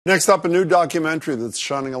Next up, a new documentary that's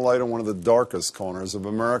shining a light on one of the darkest corners of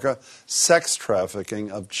America, sex trafficking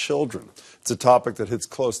of children. It's a topic that hits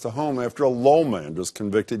close to home after a Lowell man was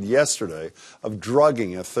convicted yesterday of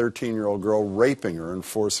drugging a 13-year-old girl, raping her, and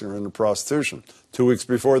forcing her into prostitution. 2 weeks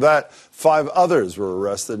before that, 5 others were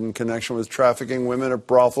arrested in connection with trafficking women at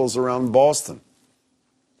brothels around Boston.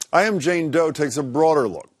 I Am Jane Doe takes a broader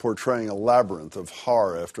look, portraying a labyrinth of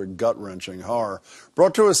horror after gut-wrenching horror,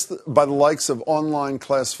 brought to us by the likes of online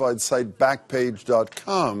classified site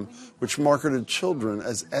Backpage.com, which marketed children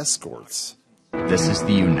as escorts. This is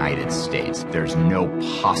the United States. There's no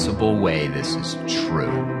possible way this is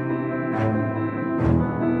true.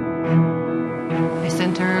 I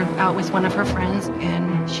sent her out with one of her friends,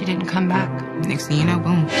 and she didn't come back. Next thing you know,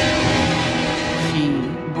 boom.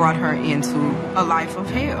 She brought her into a life of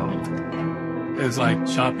hell. It's like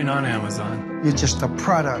shopping on Amazon. You're just a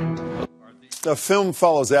product. The film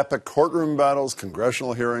follows epic courtroom battles,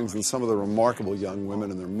 congressional hearings, and some of the remarkable young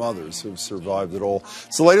women and their mothers who've survived it all.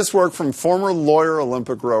 It's the latest work from former lawyer,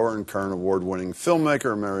 Olympic rower, and current award-winning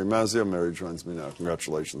filmmaker Mary Mazzio. Mary joins me now.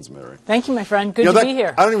 Congratulations, Mary. Thank you, my friend. Good to be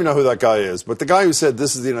here. I don't even know who that guy is, but the guy who said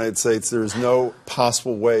this is the United States, there is no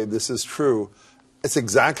possible way this is true. It's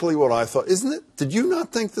exactly what I thought, isn't it? Did you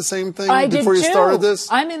not think the same thing before you started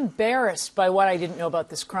this? I'm embarrassed by what I didn't know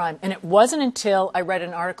about this crime. And it wasn't until I read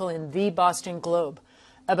an article in the Boston Globe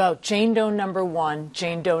about Jane Doe number 1,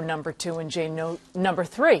 Jane Doe number 2, and Jane Doe number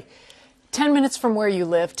 3. 10 minutes from where you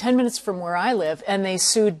live, 10 minutes from where I live, and they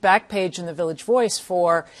sued Backpage and the Village Voice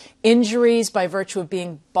for injuries by virtue of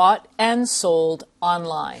being bought and sold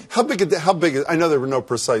online. How big, I know there were no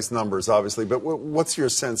precise numbers, obviously, but what's your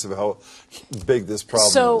sense of how big this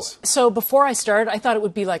problem is? So before I started, I thought it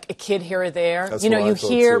would be like a kid here or there. That's you know, what you I thought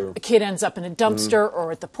hear too. A kid ends up in a dumpster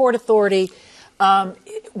or at the Port Authority.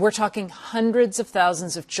 We're talking hundreds of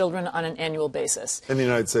thousands of children on an annual basis. In the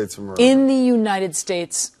United States of America. In the United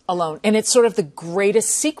States alone. And it's sort of the greatest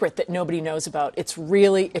secret that nobody knows about. It's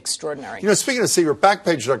really extraordinary. You know, speaking of secret,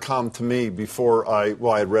 Backpage.com to me, before I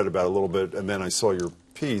had read about it a little bit, and then I saw your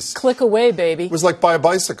piece. Click away, baby. It was like buy a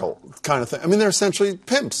bicycle kind of thing. I mean, they're essentially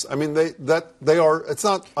pimps. I mean, they are, it's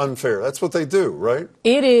not unfair. That's what they do, right?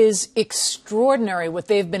 It is extraordinary what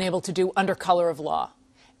they've been able to do under color of law.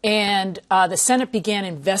 And the Senate began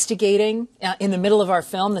investigating, in the middle of our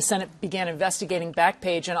film, the Senate began investigating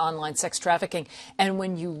Backpage and online sex trafficking. And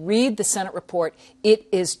when you read the Senate report, it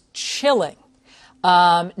is chilling.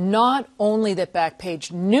 Not only that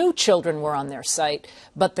Backpage knew children were on their site,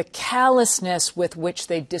 but the callousness with which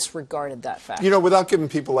they disregarded that fact. You know, without giving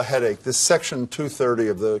people a headache, this Section 230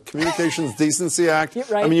 of the Communications Decency Act,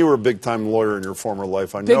 right. I mean, you were a big-time lawyer in your former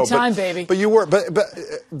life, I know. Big time, baby. But you were, but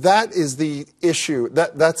that is the issue.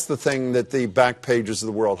 That's the thing that the back pages of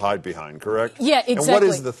the world hide behind, correct? Yeah, exactly. And what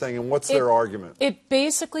is the thing, and what's their argument? It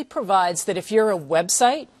basically provides that if you're a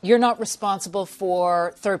website, you're not responsible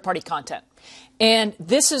for third-party content. And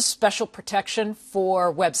this is special protection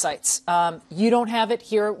for websites. You don't have it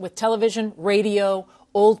here with television, radio,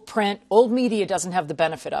 old print. Old media doesn't have the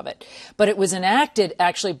benefit of it. But it was enacted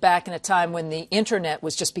actually back in a time when the Internet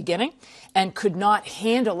was just beginning and could not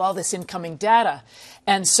handle all this incoming data.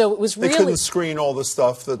 And so it was really... They couldn't screen all the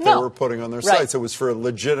stuff that they were putting on their sites. It was for a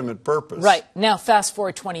legitimate purpose. Right. Now, fast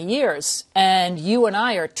forward 20 years, and you and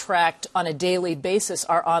I are tracked on a daily basis.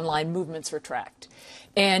 Our online movements are tracked.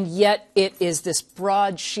 And yet it is this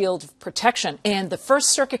broad shield of protection. And the First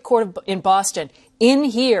Circuit Court in Boston,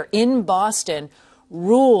 in Boston,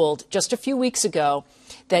 ruled just a few weeks ago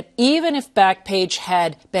that even if Backpage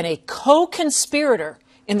had been a co-conspirator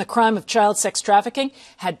in the crime of child sex trafficking,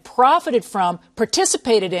 had profited from,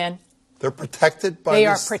 participated in, they're protected by They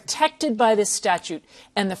are protected by this statute.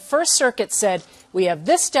 And the First Circuit said, we have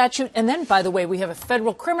this statute, and then, by the way, we have a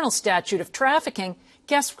federal criminal statute of trafficking.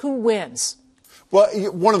 Guess who wins? Well,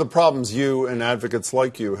 one of the problems you and advocates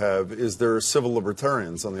like you have is there are civil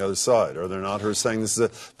libertarians on the other side, are there not? Who are saying this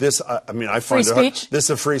is I find this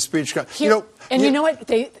a free speech. You know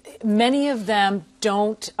what? Many of them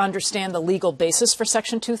don't understand the legal basis for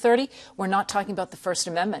Section 230. We're not talking about the First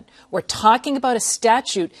Amendment. We're talking about a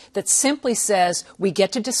statute that simply says we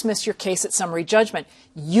get to dismiss your case at summary judgment.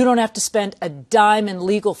 You don't have to spend a dime in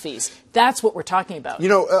legal fees. That's what we're talking about. You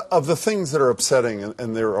know, of the things that are upsetting,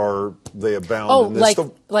 and they abound. Oh, in this,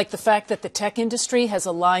 like the fact that the tech industry has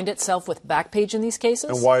aligned itself with Backpage in these cases.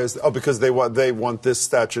 And why is because they want this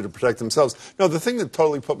statute to protect themselves. No, the thing that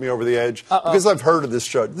totally put me over the edge, because I've heard of this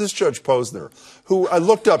this Judge Posner, who I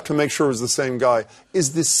looked up to make sure was the same guy,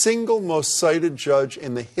 is the single most cited judge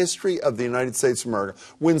in the history of the United States of America,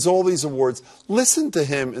 wins all these awards. Listen to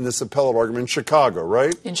him in this appellate argument in Chicago,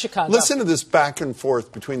 right? In Chicago. Listen to this back and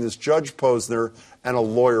forth between this Judge Posner and a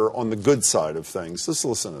lawyer on the good side of things. Let's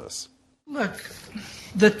listen to this. Look,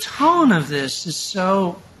 the tone of this is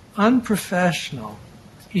so unprofessional.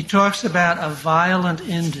 He talks about a violent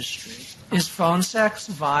industry. Is phone sex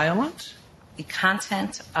violent? The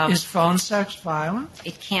content of... Is phone sex violent?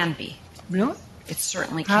 It can be. Really? It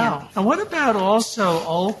certainly How? can be. And what about also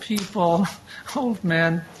old people, old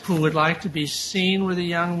men who would like to be seen with a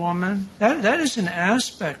young woman? That is an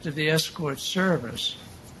aspect of the escort service.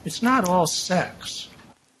 It's not all sex.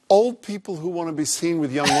 Old people who want to be seen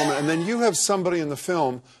with young women, and then you have somebody in the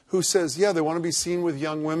film who says, yeah, they want to be seen with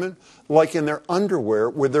young women, like in their underwear,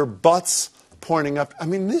 with their butts pointing up. I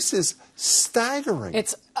mean, this is staggering.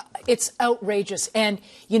 It's outrageous. And,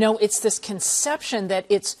 you know, it's this conception that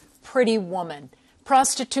it's pretty woman.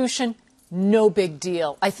 Prostitution, no big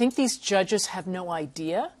deal. I think these judges have no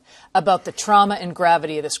idea about the trauma and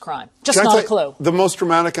gravity of this crime. Just not a clue. The most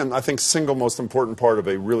dramatic and I think single most important part of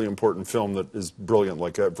a really important film that is brilliant,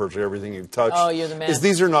 like virtually everything you've touched, oh, you're the man, is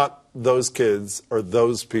these are not those kids or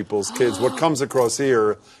those people's kids. What comes across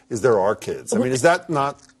here is there are kids. I mean, is that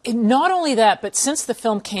not... Not only that, but since the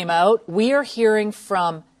film came out, we are hearing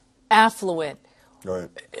from affluent, right,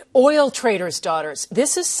 oil traders' daughters.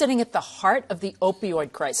 This is sitting at the heart of the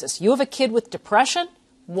opioid crisis. You have a kid with depression,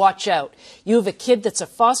 watch out. You have a kid that's a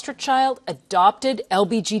foster child, adopted,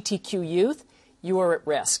 LGBTQ youth, you are at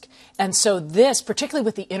risk. And so this, particularly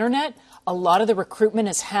with the internet, a lot of the recruitment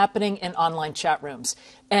is happening in online chat rooms.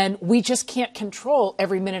 And we just can't control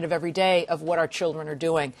every minute of every day of what our children are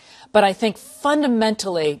doing. But I think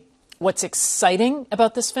fundamentally, what's exciting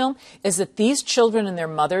about this film is that these children and their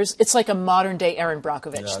mothers, it's like a modern-day Erin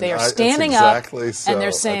Brockovich. Yeah, they are standing up so. and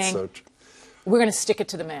they're saying, we're going to stick it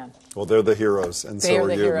to the man. Well, they're the heroes, and they so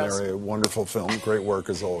are you, heroes. Mary. A wonderful film. Great work,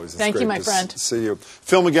 as always. It's Thank great you, my to friend. See you.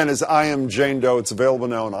 Film again is I Am Jane Doe. It's available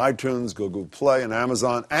now on iTunes, Google Play, and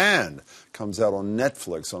Amazon, and comes out on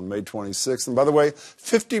Netflix on May 26th. And by the way,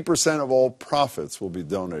 50% of all profits will be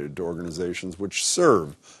donated to organizations which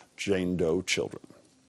serve Jane Doe children.